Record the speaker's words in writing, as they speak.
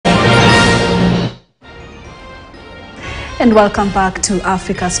And welcome back to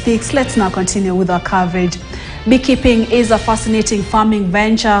Africa Speaks. Let's now continue with our coverage. Beekeeping is a fascinating farming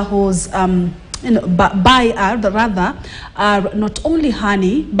venture whose not only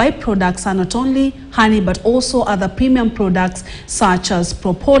honey, byproducts are not only honey but also other premium products such as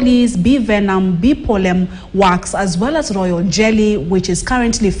propolis, bee venom, bee pollen, wax, as well as royal jelly, which is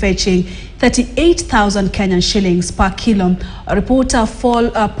currently fetching 38,000 Kenyan shillings per kilo. Reporter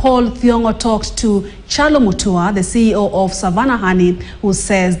Paul Thiongo talked to Chalo Mutua, the CEO of Savannah Honey, who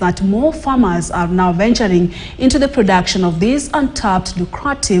says that more farmers are now venturing into the production of these untapped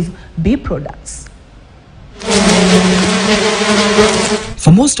lucrative bee products.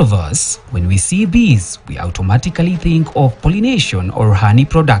 For most of us, when we see bees, we automatically think of pollination or honey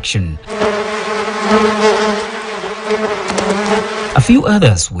production. A few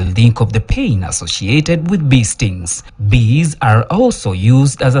others will think of the pain associated with bee stings. Bees are also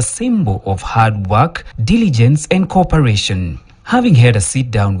used as a symbol of hard work, diligence, and cooperation. Having had a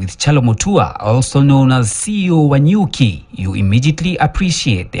sit-down with Chalo Mutua, also known as CEO Wanyuki, you immediately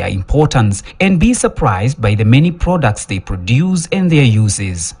appreciate their importance and be surprised by the many products they produce and their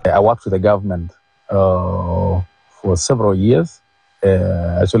uses. I worked with the government for several years.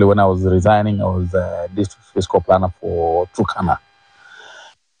 Actually, when I was resigning, I was the district fiscal planner for Turkana.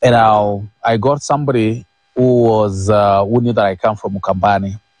 And I got somebody who knew that I come from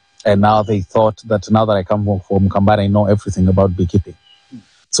Mukambani. And now they thought that now that I come from Mukambani, I know everything about beekeeping.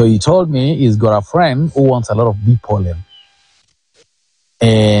 So he told me he's got a friend who wants a lot of bee pollen.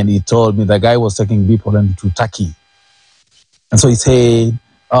 And he told me the guy was taking bee pollen to Turkey. And so he said,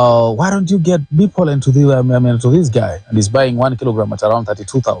 why don't you get bee pollen to this guy? And he's buying 1 kilogram at around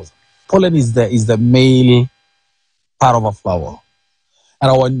 32,000. Pollen is the male part of a flower.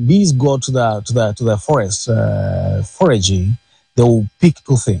 And when bees go to the forest foraging, they will pick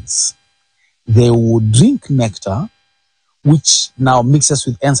two things. They will drink nectar, which now mixes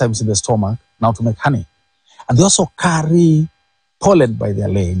with enzymes in the stomach, now to make honey. And they also carry pollen by their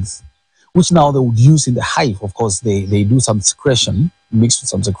legs, which now they would use in the hive. Of course, they do some secretion, mixed with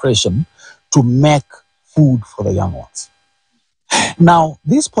some secretion, to make food for the young ones. Now,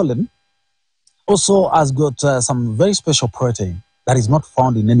 this pollen also has got some very special protein that is not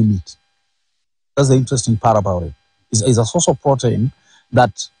found in any meat. That's the interesting part about it. It's a source of protein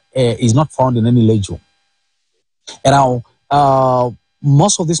that is not found in any legume. And now,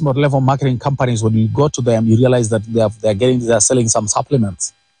 most of these multi-level marketing companies, when you go to them, you realize that they're selling some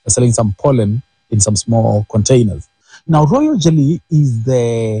supplements. They're selling some pollen in some small containers. Now, royal jelly is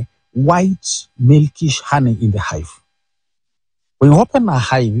the white, milkish honey in the hive. When you open a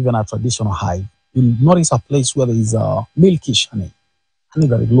hive, even a traditional hive, you'll notice a place where there is a milkish honey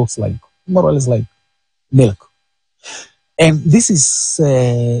that it looks like, more or less like milk. And this is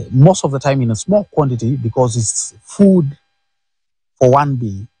most of the time in a small quantity because it's food for one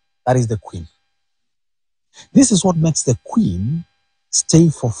bee, that is the queen. This is what makes the queen stay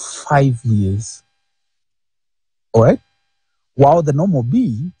for 5 years, all right? While the normal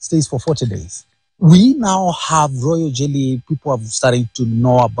bee stays for 40 days. We now have royal jelly. People have started to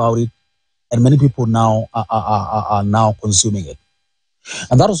know about it, and many people now are now consuming it.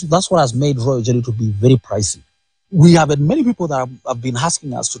 And that's what has made royal jelly to be very pricey. We have many people that have been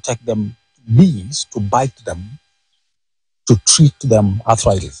asking us to take them bees, to bite them, to treat them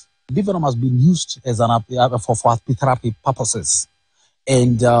arthritis. Bee venom has been used as for therapy purposes,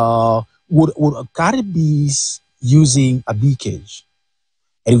 and would carry bees using a bee cage.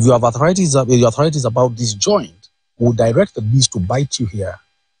 And if you have arthritis about this joint, we'll direct the bees to bite you here,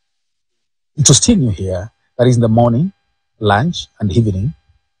 to sting you here. That is in the morning, lunch, and evening,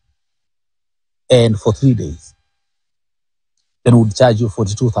 and for 3 days. Then we'll charge you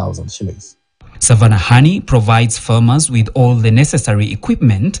 42,000 shillings. Savannah Honey provides farmers with all the necessary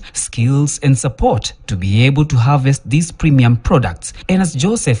equipment, skills, and support to be able to harvest these premium products. And as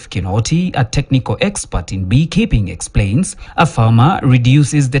Joseph Kinoti, a technical expert in beekeeping, explains, a farmer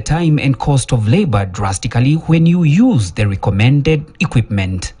reduces the time and cost of labor drastically when you use the recommended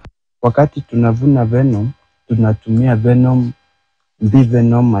equipment. Wakati tunavuna venom, tunatumia bee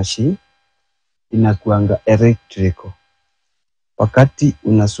venom machine, inakuanga electrical. Wakati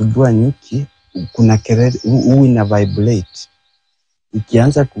unasubua nyuki, kuna kelele ina vibrate.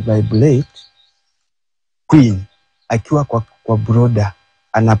 Ikianza kuvibrate, queen akiwa kwa broda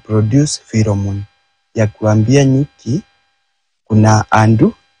ana produce pheromone ya kuambia nyuki kuna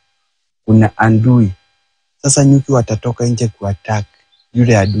andui. Sasa nyuki watatoka nje kuattack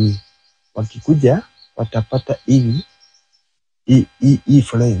yule adui. Wakikuja watapata hii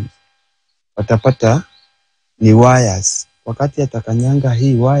flame. Watapata ni wires. Wakati atakanyanga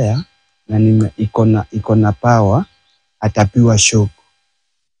hii wire na iko na power, atapiwa shock.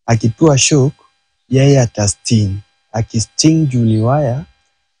 Akipiwa shock, yeye atasting. Akisting juu ni waya,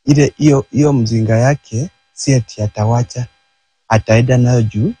 hiyo mzinga yake si ati atawacha, ataenda nayo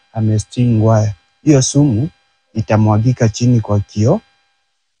juu amesting waya. Hiyo sumu itamwagika chini kwa kioo.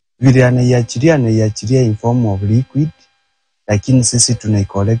 Vile anaiachilia in form of liquid, lakini sisi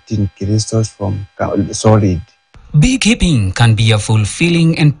tunaicollect in crystals from solid. Beekeeping can be a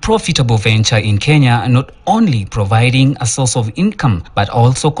fulfilling and profitable venture in Kenya, not only providing a source of income, but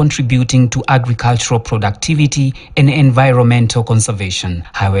also contributing to agricultural productivity and environmental conservation.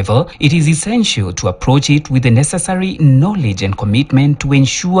 However, it is essential to approach it with the necessary knowledge and commitment to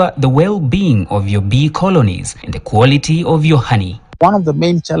ensure the well-being of your bee colonies and the quality of your honey. One of the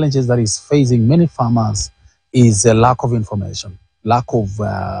main challenges that is facing many farmers is a lack of information, lack of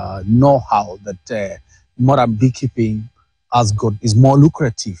know-how that modern beekeeping is more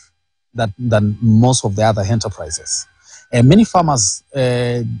lucrative than most of the other enterprises. And many farmers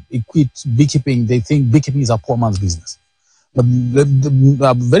equate beekeeping, they think beekeeping is a poor man's business. But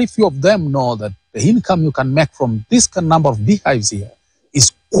very few of them know that the income you can make from this number of beehives here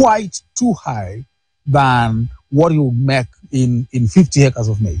is quite too high than what you make in 50 acres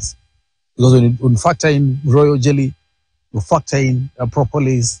of maize. Because when you factor in royal jelly, you factor in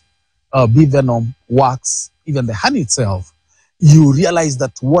propolis, bee venom, wax, even the honey itself, you realize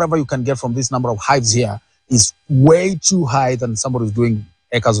that whatever you can get from this number of hives here is way too high than somebody who's doing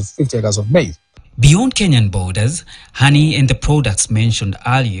 50 acres of maize. Beyond Kenyan borders, honey and the products mentioned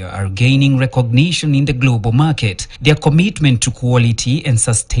earlier are gaining recognition in the global market. Their commitment to quality and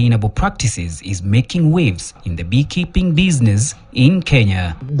sustainable practices is making waves in the beekeeping business in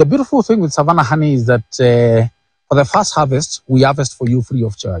Kenya. The beautiful thing with Savannah honey is that for the first harvest, we harvest for you free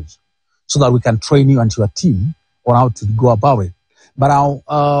of charge, so that we can train you and your team on how to go about it. But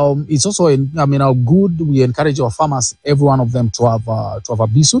it's also, how good we encourage our farmers, every one of them to have a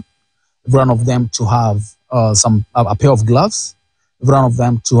bee suit, every one of them to have a pair of gloves, every one of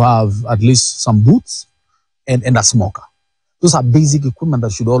them to have at least some boots and a smoker. Those are basic equipment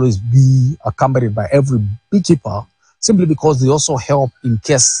that should always be accompanied by every beekeeper, simply because they also help in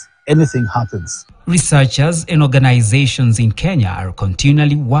case anything happens. Researchers and organizations in Kenya are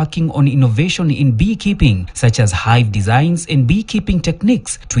continually working on innovation in beekeeping, such as hive designs and beekeeping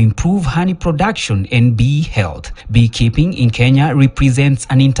techniques to improve honey production and bee health. Beekeeping in Kenya represents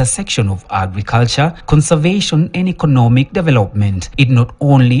an intersection of agriculture, conservation, and economic development. It not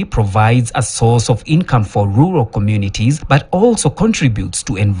only provides a source of income for rural communities, but also contributes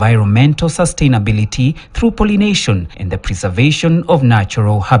to environmental sustainability through pollination and the preservation of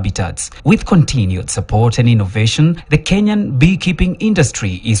natural habitats. With continued support and innovation, the Kenyan beekeeping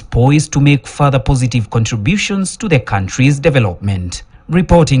industry is poised to make further positive contributions to the country's development.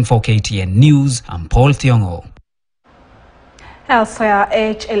 Reporting for KTN News, I'm Paul Thiongo. Elsewhere,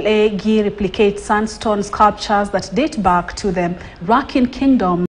 HLA replicates sandstone sculptures that date back to the Rakin Kingdom.